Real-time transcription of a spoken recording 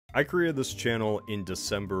I created this channel in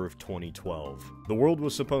December of 2012. The world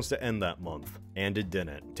was supposed to end that month, and it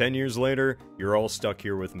didn't. 10 years later, you're all stuck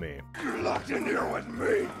here with me. You're locked in here with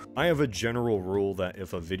me! I have a general rule that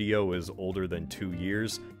if a video is older than 2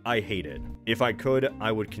 years, I hate it. If I could,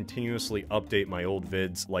 I would continuously update my old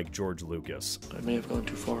vids like George Lucas. I may have gone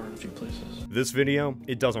too far in a few places. This video,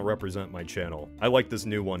 it doesn't represent my channel. I like this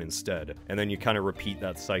new one instead, and then you kind of repeat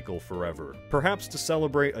that cycle forever. Perhaps to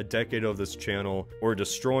celebrate a decade of this channel, or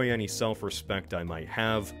destroy any self-respect I might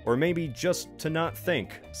have, or maybe just to not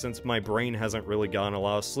think, since my brain hasn't really gotten a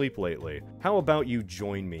lot of sleep lately. How about you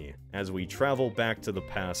join me as we travel back to the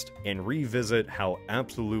past and revisit how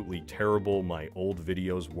absolutely terrible my old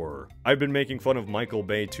videos were. I've been making fun of Michael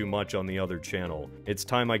Bay too much on the other channel. It's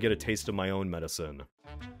time I get a taste of my own medicine.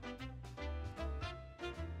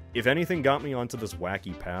 If anything got me onto this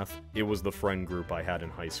wacky path, it was the friend group I had in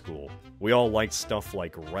high school. We all liked stuff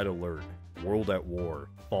like Red Alert, World at War,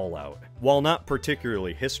 Fallout. While not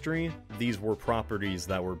particularly history, these were properties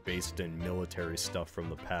that were based in military stuff from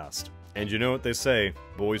the past. And you know what they say,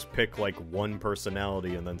 boys pick like one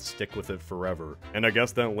personality and then stick with it forever. And I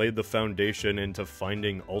guess that laid the foundation into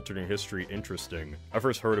finding alternate history interesting. I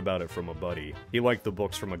first heard about it from a buddy. He liked the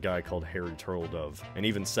books from a guy called Harry Turtledove, and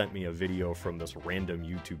even sent me a video from this random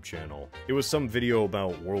YouTube channel. It was some video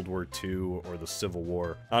about World War II or the Civil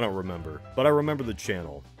War, I don't remember. But I remember the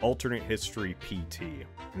channel, Alternate History PT.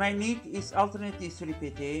 My nick is Alternate History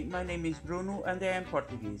PT, my name is Bruno and I am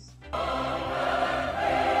Portuguese.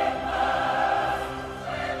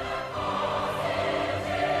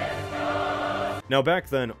 Now back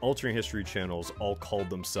then, alternate history channels all called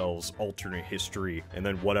themselves Alternate History and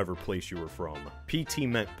then whatever place you were from. PT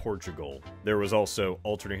meant Portugal. There was also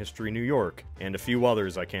Alternate History New York, and a few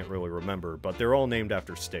others I can't really remember, but they're all named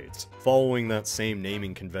after states. Following that same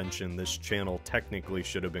naming convention, this channel technically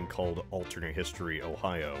should have been called Alternate History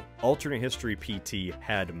Ohio. Alternate History PT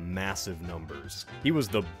had massive numbers. He was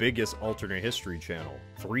the biggest alternate history channel,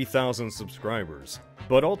 3,000 subscribers.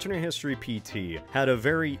 But Alternate History PT had a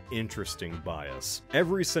very interesting bias.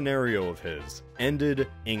 Every scenario of his ended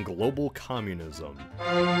in global communism.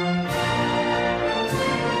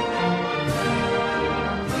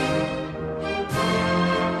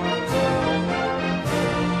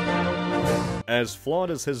 As flawed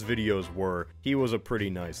as his videos were, he was a pretty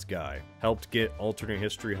nice guy. Helped get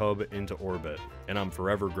AlternateHistoryHub into orbit, and I'm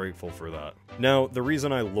forever grateful for that. Now, the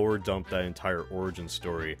reason I lore dumped that entire origin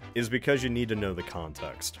story is because you need to know the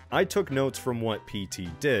context. I took notes from what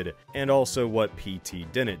PT did, and also what PT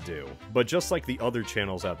didn't do. But just like the other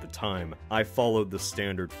channels at the time, I followed the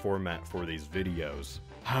standard format for these videos.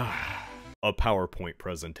 A PowerPoint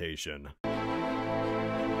presentation.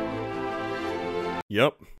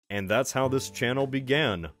 Yep, and that's how this channel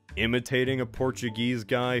began. Imitating a Portuguese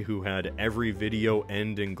guy who had every video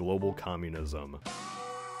end in global communism.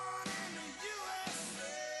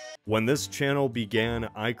 When this channel began,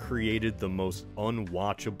 I created the most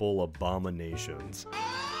unwatchable abominations.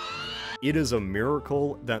 It is a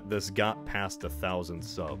miracle that this got past 1,000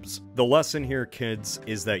 subs. The lesson here, kids,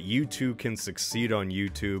 is that you too can succeed on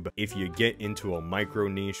YouTube if you get into a micro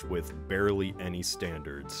niche with barely any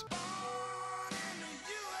standards.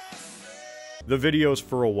 The videos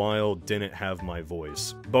for a while didn't have my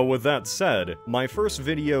voice. But with that said, my first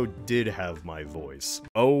video did have my voice.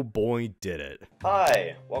 Oh boy, did it.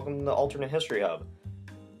 Hi, welcome to the Alternate History Hub.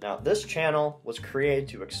 Now, this channel was created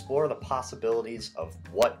to explore the possibilities of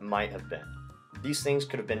what might have been. These things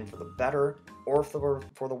could have been for the better, or for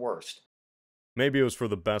the worst. Maybe it was for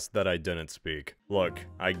the best that I didn't speak. Look,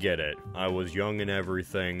 I get it. I was young and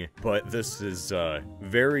everything, but this is,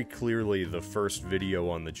 very clearly the first video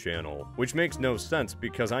on the channel. Which makes no sense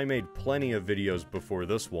because I made plenty of videos before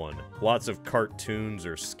this one. Lots of cartoons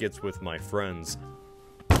or skits with my friends.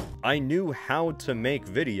 I knew how to make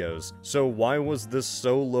videos, so why was this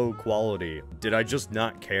so low quality? Did I just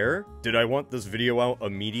not care? Did I want this video out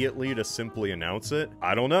immediately to simply announce it?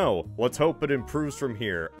 I don't know. Let's hope it improves from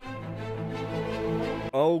here.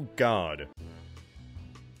 Oh god.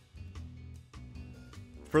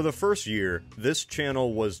 For the first year, this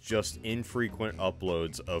channel was just infrequent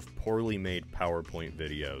uploads of poorly made PowerPoint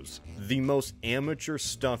videos. The most amateur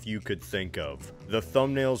stuff you could think of. The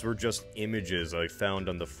thumbnails were just images I found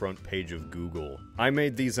on the front page of Google. I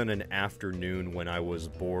made these in an afternoon when I was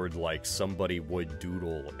bored like somebody would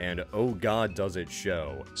doodle, and oh god does it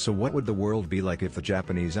show. So what would the world be like if the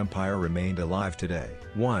Japanese Empire remained alive today?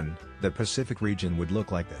 1. The Pacific region would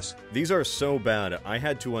look like this. These are so bad, I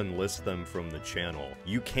had to unlist them from the channel.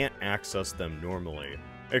 You can't access them normally.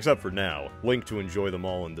 Except for now. Link to enjoy them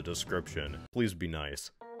all in the description. Please be nice.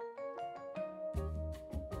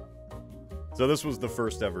 So this was the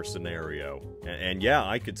first ever scenario, and yeah,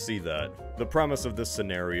 I could see that. The premise of this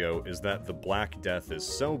scenario is that the Black Death is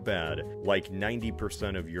so bad, like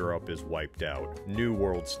 90% of Europe is wiped out, New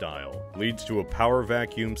World style. Leads to a power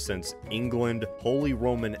vacuum since England, Holy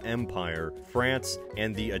Roman Empire, France,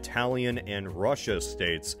 and the Italian and Russia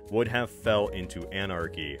states would have fell into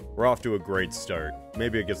anarchy. We're off to a great start.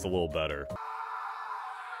 Maybe it gets a little better.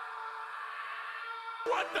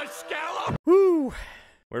 What the scallop? Woo!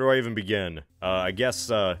 Where do I even begin? I guess,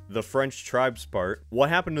 the French tribes part. What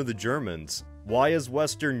happened to the Germans? Why is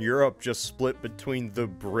Western Europe just split between the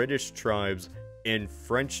British tribes and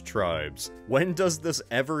French tribes? When does this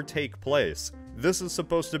ever take place? This is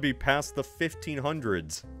supposed to be past the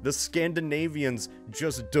 1500s. The Scandinavians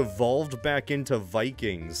just devolved back into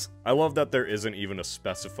Vikings. I love that there isn't even a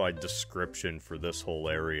specified description for this whole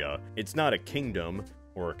area. It's not a kingdom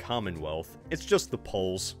or a commonwealth, it's just the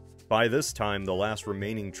Poles. By this time, the last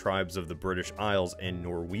remaining tribes of the British Isles and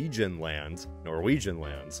Norwegian lands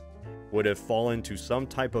would have fallen to some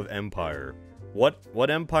type of empire. What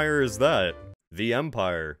empire is that? The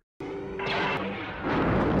Empire.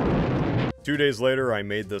 2 days later, I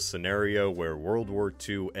made this scenario where World War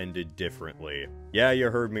II ended differently. Yeah, you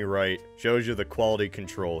heard me right. Shows you the quality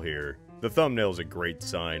control here. The thumbnail's a great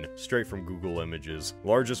sign, straight from Google Images.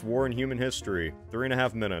 Largest war in human history,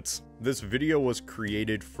 3.5 minutes. This video was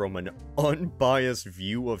created from an unbiased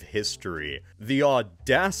view of history. The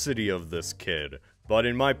audacity of this kid. But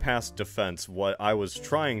in my past defense, what I was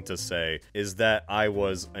trying to say is that I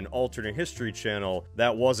was an alternate history channel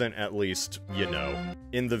that wasn't at least, you know.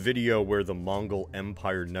 In the video where the Mongol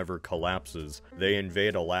Empire never collapses, they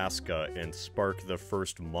invade Alaska and spark the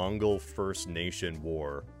first Mongol First Nation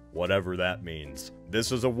War. Whatever that means.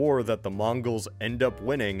 This is a war that the Mongols end up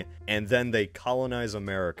winning, and then they colonize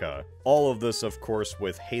America. All of this, of course,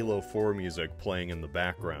 with Halo 4 music playing in the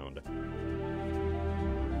background.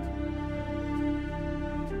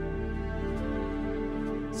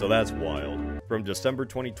 So that's wild. From December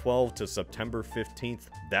 2012 to September 15th,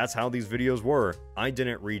 that's how these videos were. I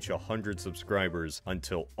didn't reach 100 subscribers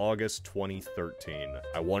until August 2013.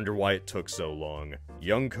 I wonder why it took so long.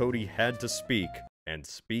 Young Cody had to speak, and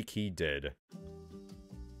speak he did.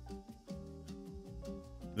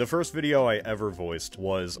 The first video I ever voiced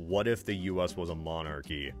was, what if the US was a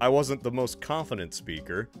monarchy? I wasn't the most confident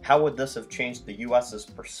speaker. How would this have changed the US's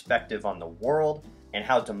perspective on the world, and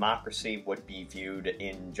how democracy would be viewed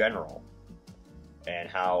in general? And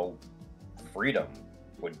how freedom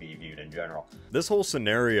would be viewed in general. This whole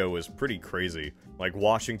scenario is pretty crazy. Like,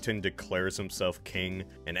 Washington declares himself king,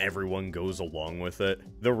 and everyone goes along with it.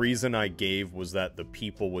 The reason I gave was that the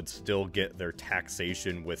people would still get their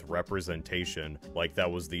taxation with representation, like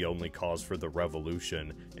that was the only cause for the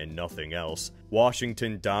revolution, and nothing else.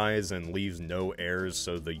 Washington dies and leaves no heirs,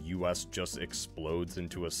 so the US just explodes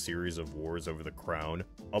into a series of wars over the crown.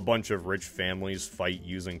 A bunch of rich families fight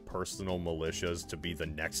using personal militias to be the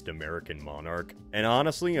next American monarch. And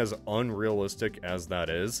honestly, as unrealistic as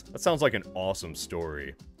that is, that sounds like an awesome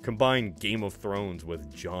story. Combine Game of Thrones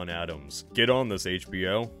with John Adams. Get on this,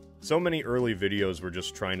 HBO. So many early videos were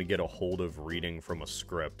just trying to get a hold of reading from a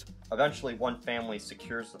script. Eventually, one family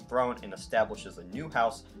secures the throne and establishes a new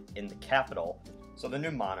house in the capital, so the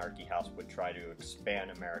new monarchy house would try to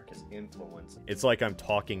expand America's influence. It's like I'm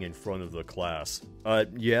talking in front of the class.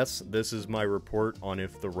 Yes, this is my report on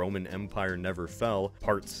If the Roman Empire Never Fell,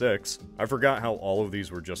 Part 6. I forgot how all of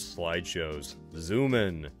these were just slideshows. Zoom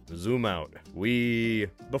in, zoom out.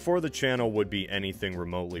 Before the channel would be anything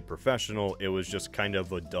remotely professional, it was just kind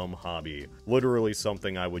of a dumb hobby. Literally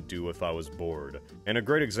something I would do if I was bored. And a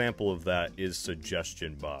great example of that is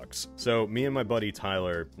Suggestion Box. So me and my buddy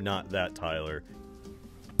Tyler, not that Tyler,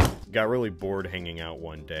 got really bored hanging out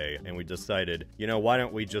one day, and we decided, you know, why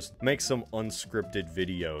don't we just make some unscripted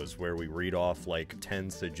videos where we read off like 10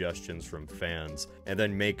 suggestions from fans, and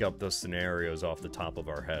then make up the scenarios off the top of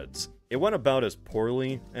our heads. It went about as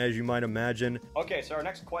poorly as you might imagine. Okay, so our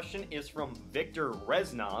next question is from Victor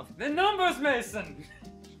Reznov. The numbers, Mason!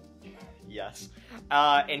 Yes.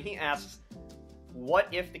 And he asks, what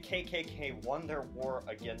if the KKK won their war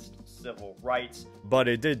against civil rights? But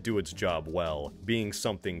it did do its job well, being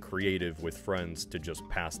something creative with friends to just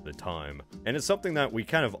pass the time. And it's something that we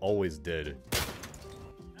kind of always did.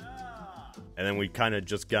 And then we kind of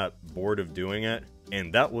just got bored of doing it,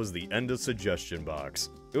 and that was the end of Suggestion Box.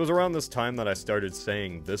 It was around this time that I started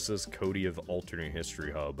saying, this is Cody of Alternate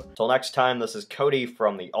History Hub. Till next time, this is Cody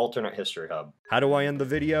from the Alternate History Hub. How do I end the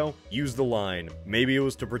video? Use the line. Maybe it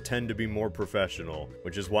was to pretend to be more professional,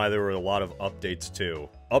 which is why there were a lot of updates too.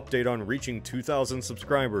 Update on reaching 2,000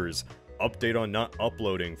 subscribers. Update on not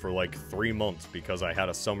uploading for like 3 months because I had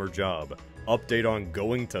a summer job. Update on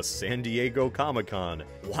going to San Diego Comic-Con.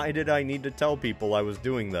 Why did I need to tell people I was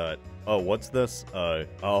doing that? Oh, what's this?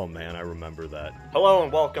 Oh man, I remember that. Hello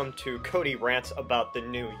and welcome to Cody Rants about the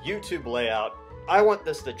new YouTube layout. I want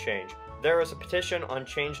this to change. There is a petition on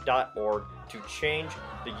change.org to change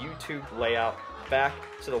the YouTube layout back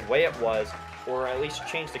to the way it was, or at least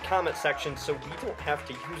change the comment section so we don't have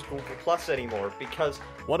to use Google Plus anymore, because...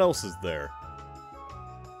 What else is there?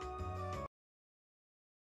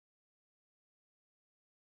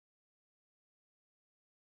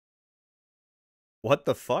 What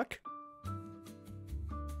the fuck?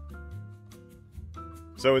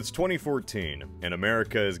 So it's 2014, and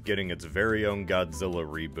America is getting its very own Godzilla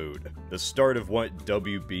reboot. The start of what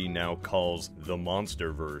WB now calls the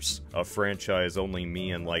Monsterverse, a franchise only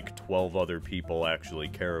me and like 12 other people actually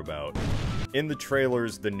care about. In the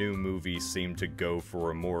trailers, the new movie seemed to go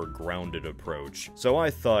for a more grounded approach. So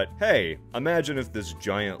I thought, hey, imagine if this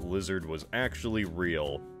giant lizard was actually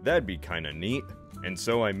real. That'd be kinda neat. And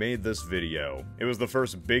so I made this video. It was the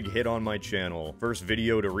first big hit on my channel, first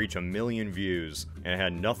video to reach 1 million views, and it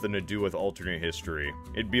had nothing to do with alternate history.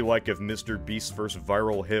 It'd be like if Mr. Beast's first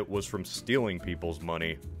viral hit was from stealing people's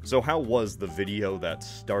money. So how was the video that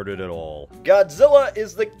started it all? Godzilla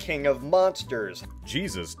is the king of monsters.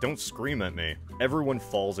 Jesus, don't scream at me. Everyone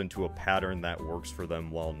falls into a pattern that works for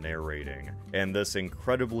them while narrating, and this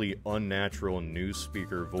incredibly unnatural news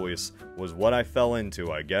speaker voice was what I fell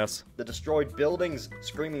into, I guess. The destroyed buildings,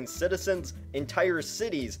 screaming citizens, entire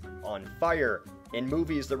cities on fire. In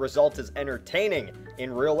movies, the result is entertaining.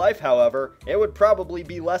 In real life, however, it would probably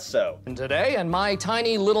be less so. And today, and my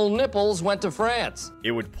tiny little nipples went to France.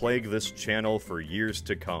 It would plague this channel for years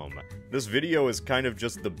to come. This video is kind of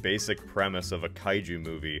just the basic premise of a kaiju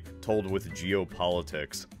movie, told with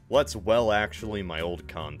geopolitics. Well, actually my old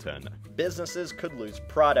content. Businesses could lose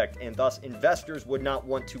product, and thus investors would not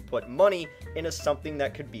want to put money into something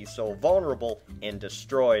that could be so vulnerable and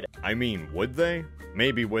destroyed. I mean, would they?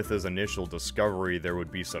 Maybe with his initial discovery there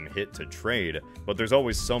would be some hit to trade, but there's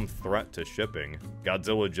always some threat to shipping.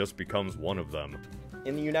 Godzilla just becomes one of them.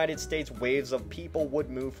 In the United States, waves of people would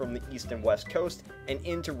move from the east and west coast and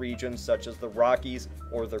into regions such as the Rockies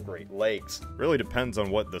or the Great Lakes. Really depends on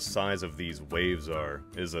what the size of these waves are,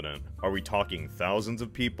 isn't it? Are we talking thousands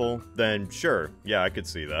of people? Then sure, yeah, I could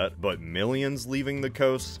see that. But millions leaving the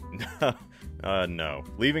coast? No.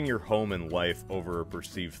 Leaving your home and life over a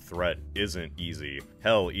perceived threat isn't easy.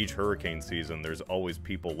 Hell, each hurricane season there's always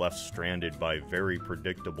people left stranded by very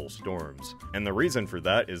predictable storms. And the reason for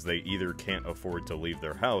that is they either can't afford to leave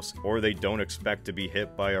their house, or they don't expect to be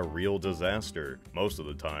hit by a real disaster, most of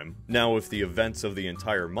the time. Now, if the events of the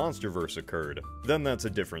entire Monsterverse occurred, then that's a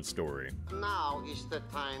different story. Now is the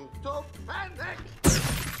time to panic!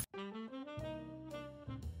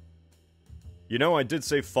 You know, I did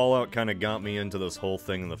say Fallout kinda got me into this whole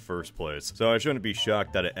thing in the first place, so I shouldn't be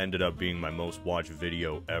shocked that it ended up being my most watched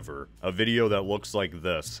video ever. A video that looks like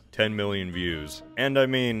this, 10 million views. And I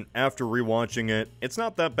mean, after rewatching it, it's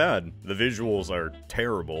not that bad. The visuals are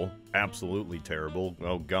terrible. Absolutely terrible,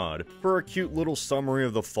 oh god. For a cute little summary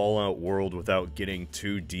of the Fallout world without getting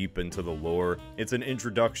too deep into the lore, it's an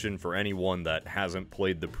introduction for anyone that hasn't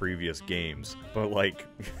played the previous games. But like,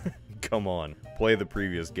 come on, play the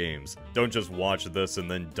previous games. Don't just watch this and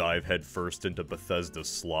then dive headfirst into Bethesda's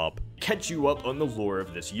slop. Catch you up on the lore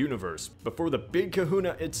of this universe before the big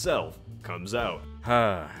kahuna itself comes out.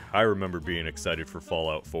 I remember being excited for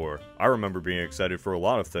Fallout 4. I remember being excited for a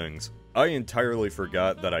lot of things. I entirely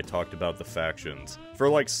forgot that I talked about the factions. For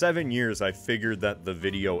like 7 years I figured that the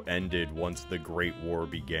video ended once the Great War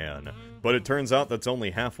began. But it turns out that's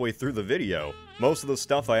only halfway through the video. Most of the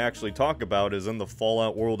stuff I actually talk about is in the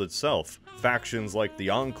Fallout world itself. Factions like the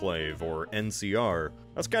Enclave or NCR.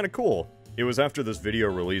 That's kinda cool. It was after this video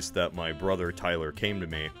released that my brother Tyler came to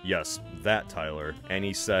me, yes, that Tyler, and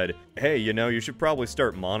he said, hey, you know, you should probably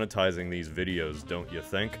start monetizing these videos, don't you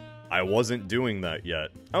think? I wasn't doing that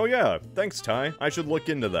yet. Oh yeah, thanks Ty, I should look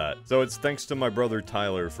into that. So it's thanks to my brother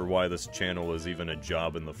Tyler for why this channel is even a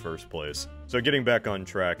job in the first place. So getting back on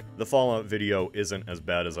track, the Fallout video isn't as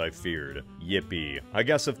bad as I feared. Yippee. I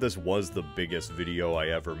guess if this was the biggest video I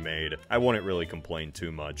ever made, I wouldn't really complain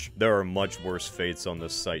too much. There are much worse fates on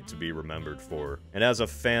this site to be remembered for. And as a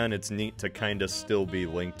fan, it's neat to kinda still be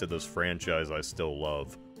linked to this franchise I still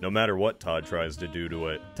love. No matter what Todd tries to do to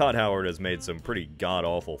it, Todd Howard has made some pretty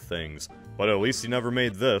god-awful things, but at least he never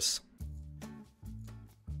made this.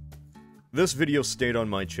 This video stayed on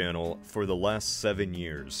my channel for the last 7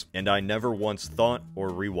 years, and I never once thought or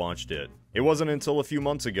rewatched it. It wasn't until a few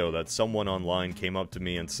months ago that someone online came up to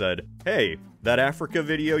me and said, "Hey, that Africa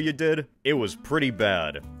video you did, it was pretty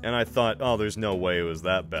bad." And I thought, oh, there's no way it was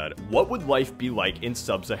that bad. What would life be like in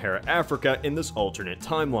sub-Saharan Africa in this alternate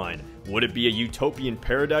timeline? Would it be a utopian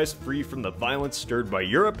paradise free from the violence stirred by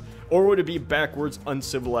Europe? Or would it be a backwards,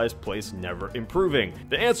 uncivilized place never improving?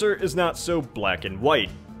 The answer is not so black and white,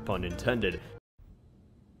 pun intended.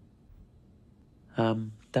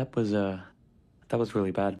 That was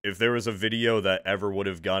really bad. If there was a video that ever would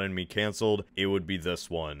have gotten me canceled, it would be this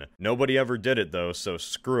one. Nobody ever did it though, so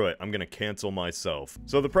screw it, I'm gonna cancel myself.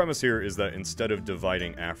 So the premise here is that instead of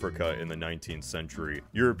dividing Africa in the 19th century,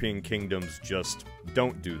 European kingdoms just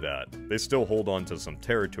don't do that. They still hold on to some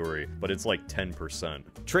territory, but it's like 10%.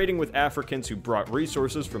 Trading with Africans who brought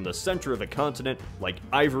resources from the center of the continent, like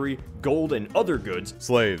ivory, gold, and other goods.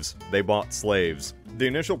 Slaves. They bought slaves. The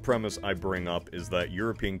initial premise I bring up is that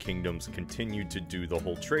European kingdoms continued to do the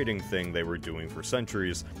whole trading thing they were doing for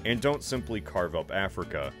centuries, and don't simply carve up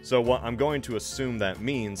Africa. So what I'm going to assume that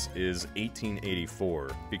means is 1884,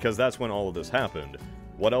 because that's when all of this happened.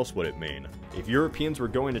 What else would it mean? If Europeans were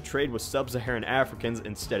going to trade with sub-Saharan Africans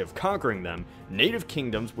instead of conquering them, native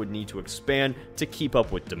kingdoms would need to expand to keep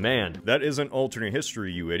up with demand. That isn't alternate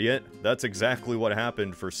history, you idiot. That's exactly what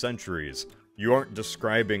happened for centuries. You aren't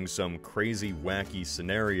describing some crazy, wacky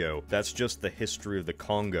scenario. That's just the history of the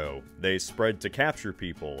Congo. They spread to capture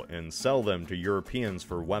people and sell them to Europeans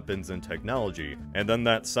for weapons and technology, and then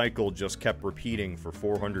that cycle just kept repeating for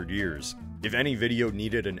 400 years. If any video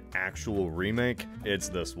needed an actual remake, it's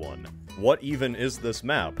this one. What even is this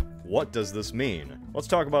map? What does this mean? Let's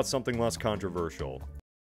talk about something less controversial.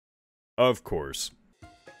 Of course.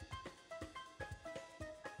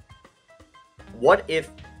 What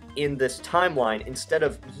if, in this timeline, instead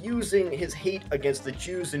of using his hate against the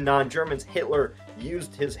Jews and non-Germans, Hitler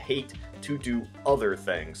used his hate to do other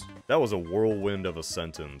things? That was a whirlwind of a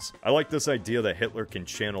sentence. I like this idea that Hitler can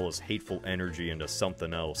channel his hateful energy into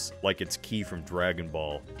something else, like it's Key from Dragon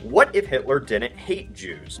Ball. What if Hitler didn't hate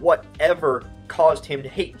Jews? Whatever caused him to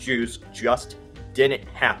hate Jews just didn't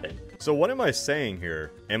happen. So what am I saying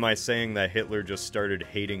here? Am I saying that Hitler just started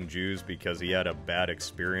hating Jews because he had a bad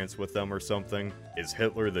experience with them or something? Is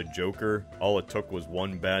Hitler the Joker? All it took was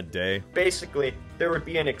one bad day? Basically, there would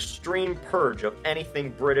be an extreme purge of anything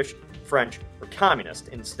British, French, or communist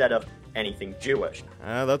instead of anything Jewish.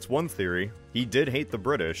 That's one theory. He did hate the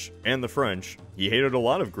British and the French. He hated a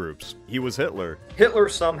lot of groups. He was Hitler. Hitler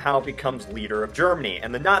somehow becomes leader of Germany,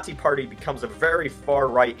 and the Nazi Party becomes a very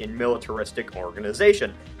far-right and militaristic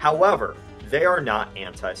organization. However, they are not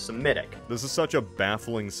anti-Semitic. This is such a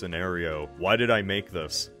baffling scenario. Why did I make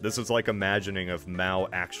this? This is like imagining if Mao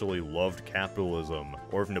actually loved capitalism,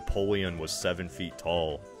 or if Napoleon was 7 feet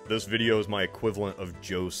tall. This video is my equivalent of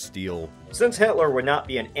Joe Steele. Since Hitler would not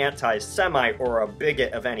be an anti-Semite or a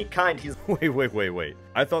bigot of any kind, he's— Wait.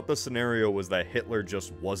 I thought the scenario was that Hitler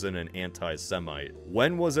just wasn't an anti-Semite.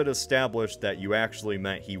 When was it established that you actually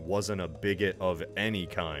meant he wasn't a bigot of any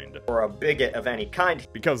kind? Or a bigot of any kind.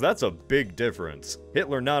 Because that's a big difference.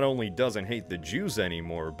 Hitler not only doesn't hate the Jews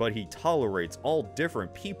anymore, but he tolerates all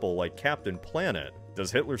different people like Captain Planet.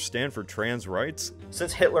 Does Hitler stand for trans rights?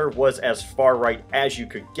 Since Hitler was as far right as you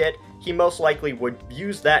could get, he most likely would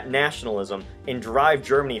use that nationalism and drive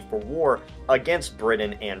Germany for war against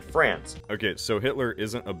Britain and France. Okay, so Hitler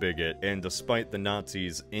isn't a bigot, and despite the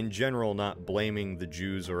Nazis in general not blaming the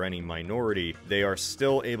Jews or any minority, they are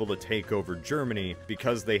still able to take over Germany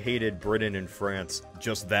because they hated Britain and France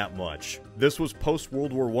just that much. This was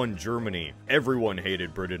post-World War I Germany. Everyone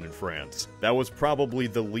hated Britain and France. That was probably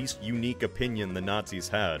the least unique opinion the Nazis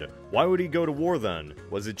had. Why would he go to war then?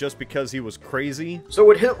 Was it just because he was crazy? So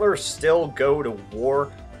would Hitler still go to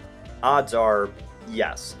war? Odds are,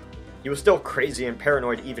 yes. He was still crazy and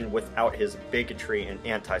paranoid even without his bigotry and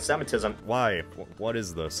anti-Semitism. Why? What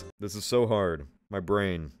is this? This is so hard. My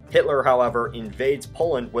brain. Hitler, however, invades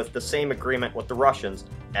Poland with the same agreement with the Russians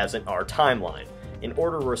as in our timeline, in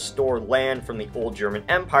order to restore land from the old German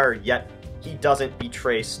Empire, yet he doesn't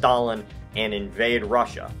betray Stalin and invade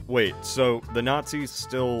Russia. Wait, so the Nazis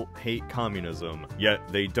still hate communism, yet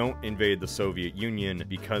they don't invade the Soviet Union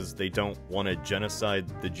because they don't want to genocide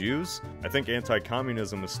the Jews? I think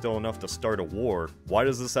anti-communism is still enough to start a war. Why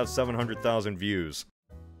does this have 700,000 views?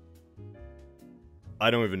 I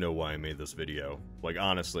don't even know why I made this video. Like,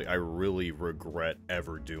 honestly, I really regret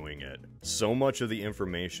ever doing it. So much of the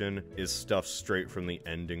information is stuff straight from the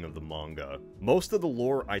ending of the manga. Most of the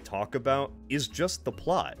lore I talk about is just the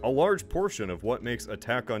plot. A large portion of what makes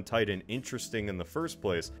Attack on Titan interesting in the first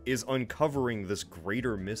place is uncovering this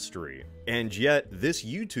greater mystery. And yet, this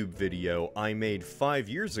YouTube video I made 5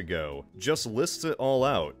 years ago just lists it all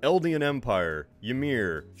out. Eldian Empire,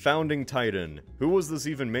 Ymir, Founding Titan. Who was this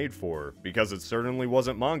even made for? Because it certainly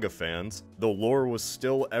wasn't manga fans. The lore was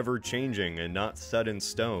still ever changing and not set in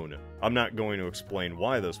stone. I'm not going to explain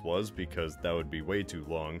why this was because that would be way too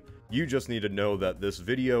long. You just need to know that this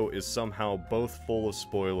video is somehow both full of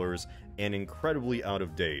spoilers and incredibly out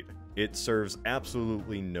of date. It serves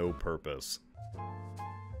absolutely no purpose.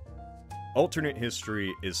 Alternate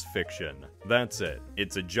history is fiction. That's it.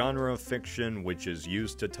 It's a genre of fiction which is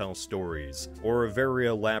used to tell stories, or a very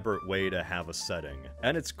elaborate way to have a setting.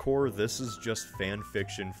 At its core, this is just fan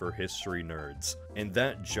fiction for history nerds, and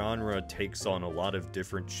that genre takes on a lot of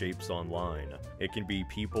different shapes online. It can be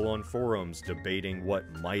people on forums debating what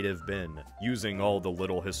might have been, using all the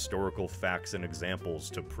little historical facts and examples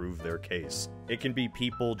to prove their case. It can be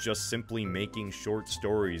people just simply making short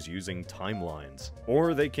stories using timelines,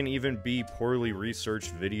 or they can even be poorly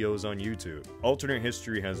researched videos on YouTube. Alternate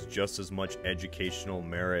history has just as much educational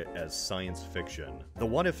merit as science fiction. The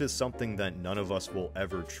what if is something that none of us will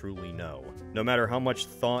ever truly know. No matter how much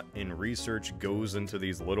thought and research goes into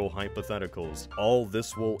these little hypotheticals, all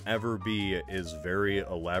this will ever be is very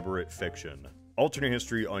elaborate fiction. Alternate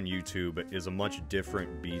history on YouTube is a much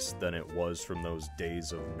different beast than it was from those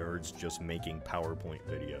days of nerds just making PowerPoint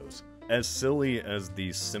videos. As silly as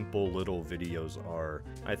these simple little videos are,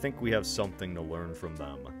 I think we have something to learn from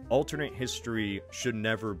them. Alternate history should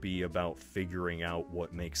never be about figuring out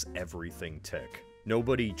what makes everything tick.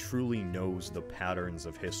 Nobody truly knows the patterns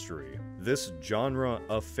of history. This genre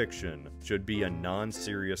of fiction should be a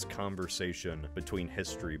non-serious conversation between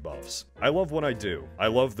history buffs. I love what I do. I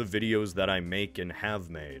love the videos that I make and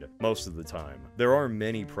have made, most of the time. There are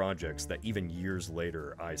many projects that even years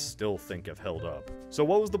later I still think have held up. So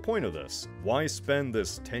what was the point of this? Why spend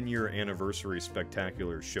this 10-year anniversary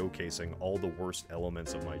spectacular showcasing all the worst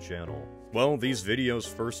elements of my channel? Well, these videos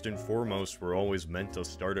first and foremost were always meant to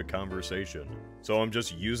start a conversation. So I'm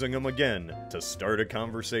just using them again to start a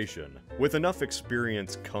conversation. With enough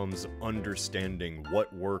experience comes understanding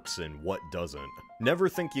what works and what doesn't. Never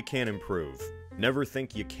think you can't improve. Never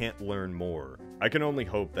think you can't learn more. I can only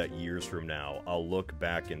hope that years from now, I'll look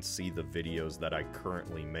back and see the videos that I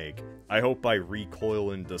currently make. I hope I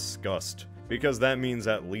recoil in disgust, because that means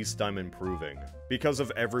at least I'm improving. Because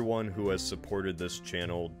of everyone who has supported this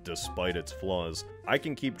channel despite its flaws, I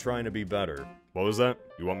can keep trying to be better. What was that?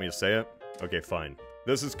 You want me to say it? Okay, fine.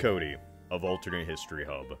 This is Cody, of Alternate History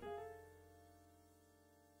Hub.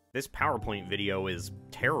 This PowerPoint video is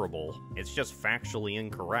terrible. It's just factually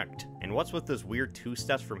incorrect. And what's with this weird 2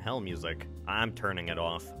 Steps from Hell music? I'm turning it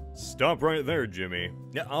off. Stop right there, Jimmy.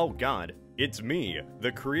 Oh god. It's me,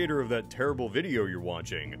 the creator of that terrible video you're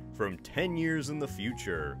watching, from 10 years in the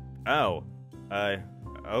future. Oh.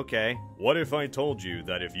 Okay. What if I told you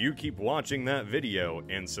that if you keep watching that video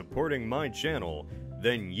and supporting my channel,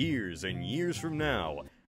 then years and years from now,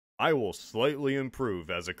 I will slightly improve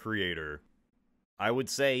as a creator? I would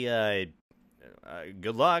say,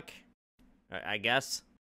 good luck, I guess.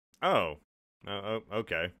 Oh,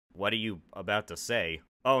 okay. What are you about to say?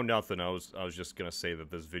 Oh, nothing. I was just gonna say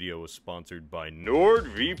that this video was sponsored by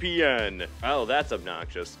NordVPN. Oh, that's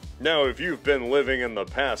obnoxious. Now, if you've been living in the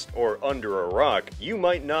past or under a rock, you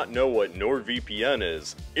might not know what NordVPN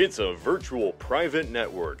is. It's a virtual private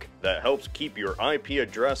network that helps keep your IP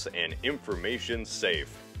address and information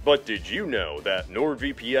safe. But did you know that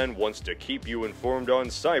NordVPN wants to keep you informed on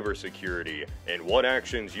cybersecurity and what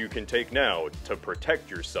actions you can take now to protect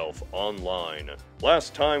yourself online?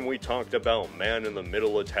 Last time we talked about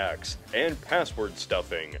man-in-the-middle attacks and password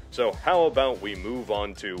stuffing, so how about we move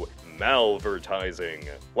on to malvertising?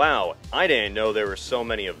 Wow, I didn't know there were so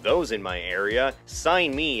many of those in my area.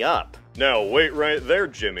 Sign me up! Now wait right there,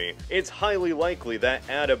 Jimmy. It's highly likely that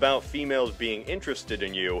ad about females being interested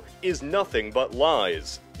in you is nothing but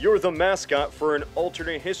lies. You're the mascot for an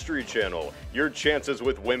alternate history channel. Your chances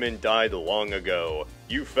with women died long ago.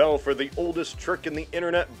 You fell for the oldest trick in the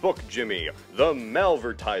internet book, Jimmy, the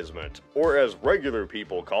malvertisement, or as regular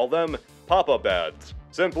people call them, pop-up ads.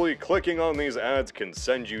 Simply clicking on these ads can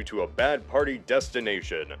send you to a bad party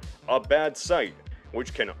destination, a bad site,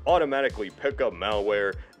 which can automatically pick up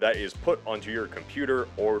malware that is put onto your computer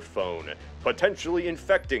or phone, potentially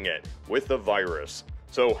infecting it with the virus.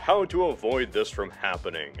 So how to avoid this from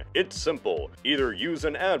happening? It's simple. Either use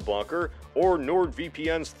an ad blocker or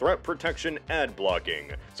NordVPN's threat protection ad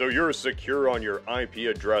blocking, so you're secure on your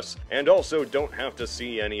IP address and also don't have to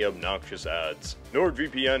see any obnoxious ads.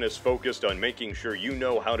 NordVPN is focused on making sure you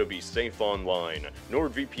know how to be safe online.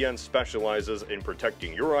 NordVPN specializes in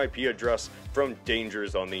protecting your IP address from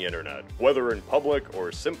dangers on the internet. Whether in public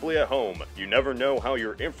or simply at home, you never know how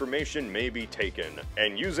your information may be taken,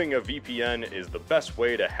 and using a VPN is the best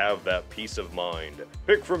way to have that peace of mind.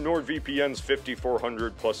 Pick from NordVPN's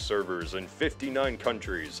 5,400 plus servers in 59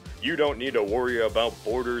 countries. You don't need to worry about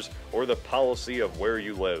borders or the policy of where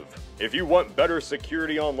you live. If you want better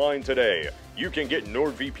security online today, you can get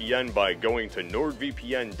NordVPN by going to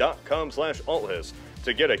nordvpn.com/althis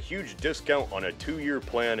to get a huge discount on a 2-year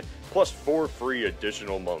plan plus 4 free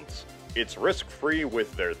additional months. It's risk-free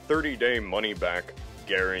with their 30-day money-back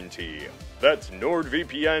guarantee. That's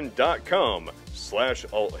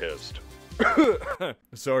nordvpn.com/althist.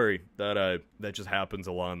 Sorry, that just happens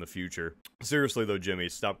a lot in the future. Seriously though, Jimmy,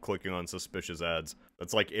 stop clicking on suspicious ads.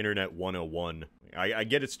 That's like Internet 101. I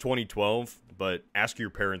get it's 2012, but ask your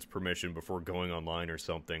parents' permission before going online or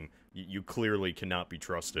something. You clearly cannot be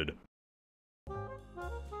trusted.